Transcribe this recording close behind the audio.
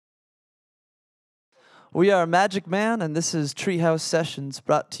We are Magic Man, and this is Treehouse Sessions,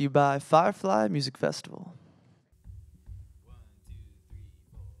 brought to you by Firefly Music Festival.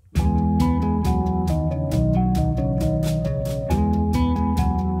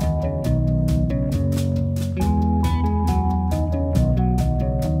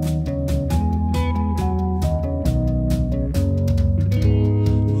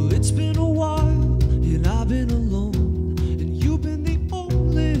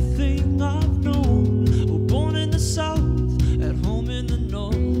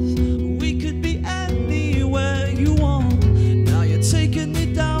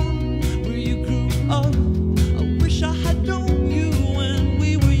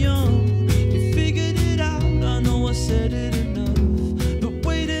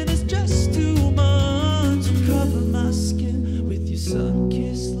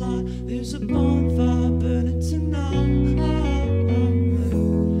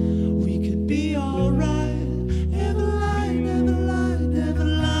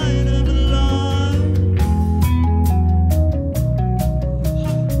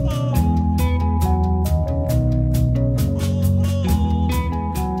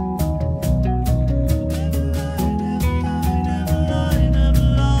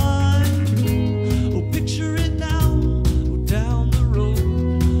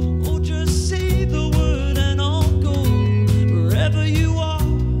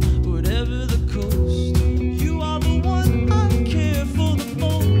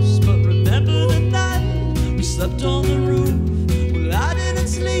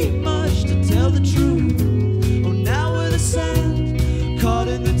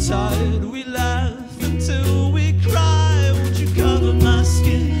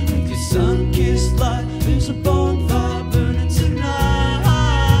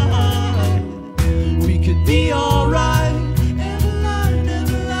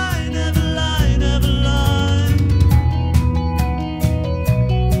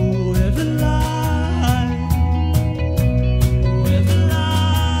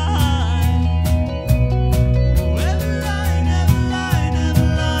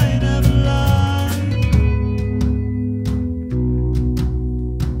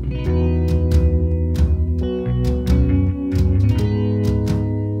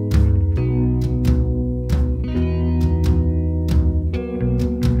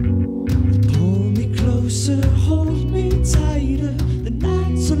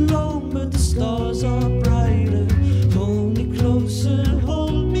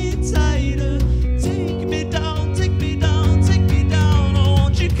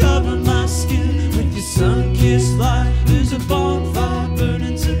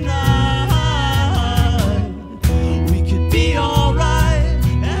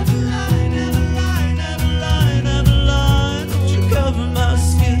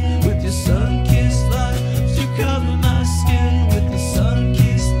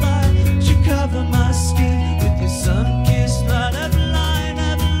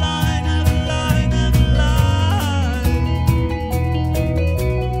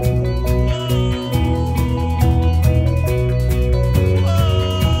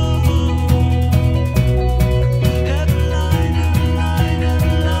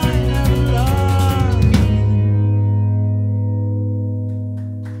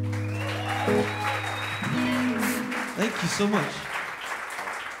 Thank you so much.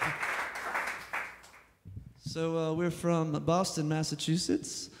 So we're from Boston,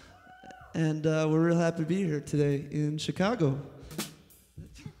 Massachusetts, and we're real happy to be here today in Chicago.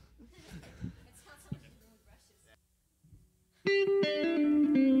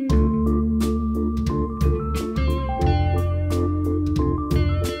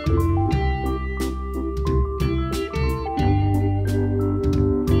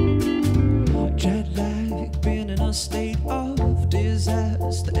 State of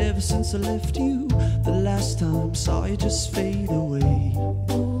disaster ever since I left you the last time, saw you just fade away.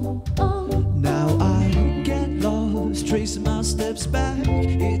 Now I get lost tracing my steps back.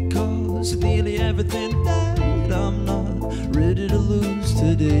 It costs nearly everything that I'm not ready to lose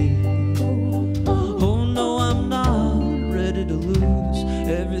today. Oh no, I'm not ready to lose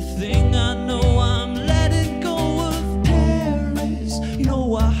everything. I know I'm letting go of Paris. You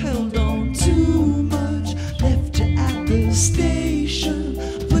know I held on too much, left you at the station,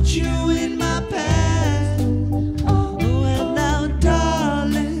 put you in my path. Oh, and now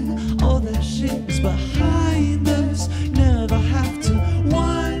darling, all that shit's behind us. Never have to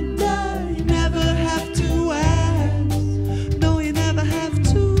wonder, you never have to ask. No, you never have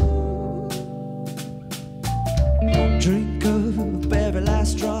to. Drink up every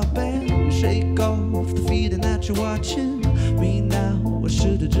last drop and shake off the feeling that you're watching me now. I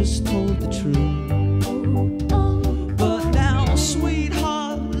should've just told the truth. But now,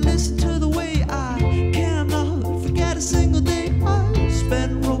 sweetheart, listen to the way I cannot forget a single day I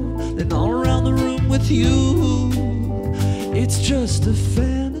spent rolling all around the room with you. It's just a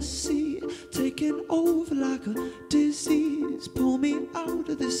fantasy taking over like a disease. Pull me out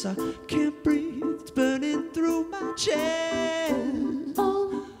of this, I can't breathe. It's burning through my chest.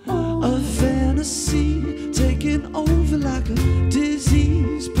 A fantasy taking over like a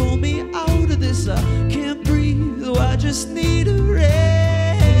disease. Pull me out of this, I can't breathe. Oh, I just need a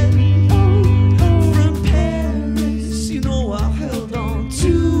rest. From Paris, you know I held on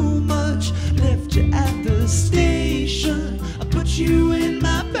too much. Left you at the station, I put you in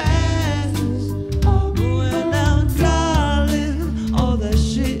my past. Oh, and now, darling, all that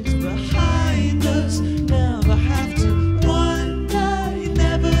shit is behind us. Never have to wonder, you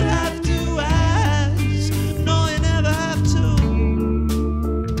never have to ask. No, you never have to.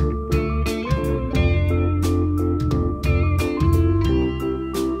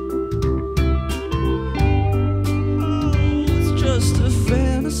 Oh, it's just a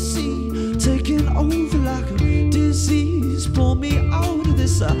fantasy taking over like a disease. Pull me out of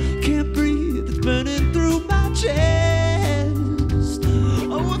this, I can't breathe. It's burning through my chest.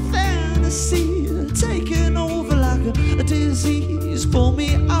 Oh, a fantasy taking over like a disease. Pull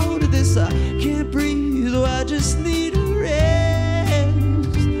me out of this, I can't breathe. Oh, I just need a rest.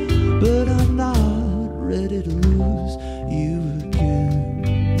 But I'm not ready to lose you again.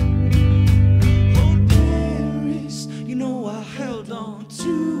 Oh, Paris, you know I held on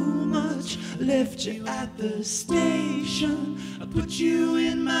too much. Left you at the station, I put you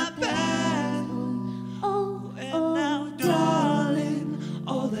in my bag. Oh, and now, darling,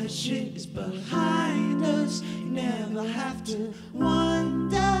 all that shit is behind us. You never have to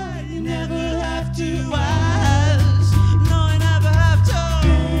wonder, you never have to ask. No, you never have to.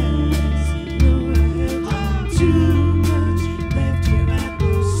 Too much, left you at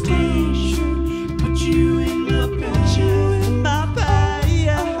the station, put you in my bag. Put you in my bag,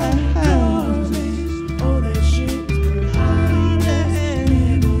 yeah. Darling, all that shit is behind us.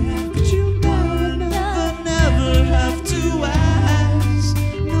 But you never have to ask.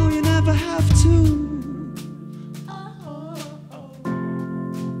 No, you never have to.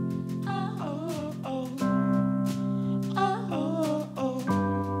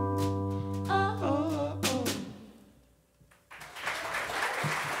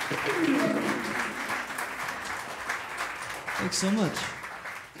 Thanks so much.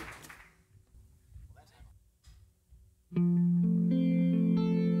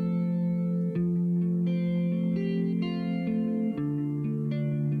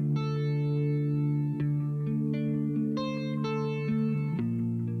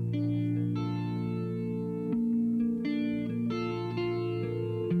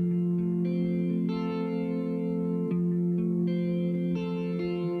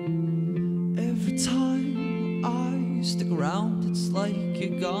 Every time I stick around, it's like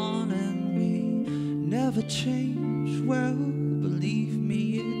you're gone and we never change. Well, believe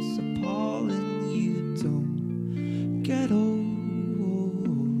me, it's appalling. You don't get old,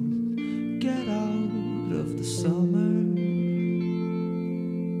 get out of the summer.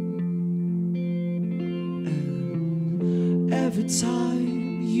 And every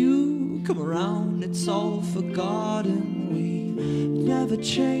time you come around, it's all forgotten. We never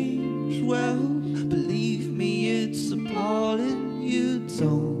change. Well, believe me, it's appalling. You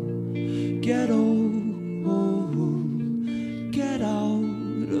don't get old, get out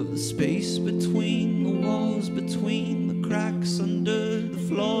of the space between the walls, between the cracks under the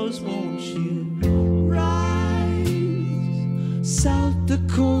floors. Won't you rise, South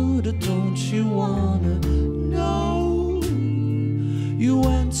Dakota? Don't you wanna know? You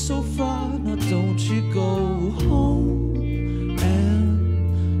went so far, now don't you go home?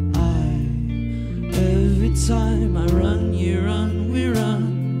 Every time I run, you run, we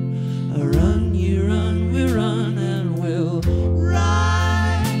run. I run, you run, we run, and we'll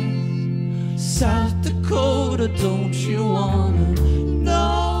rise. South Dakota, don't you wanna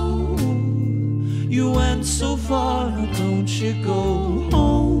know? You went so far, now don't you go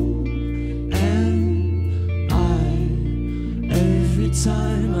home? And every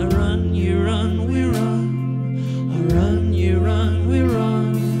time I run, you run, we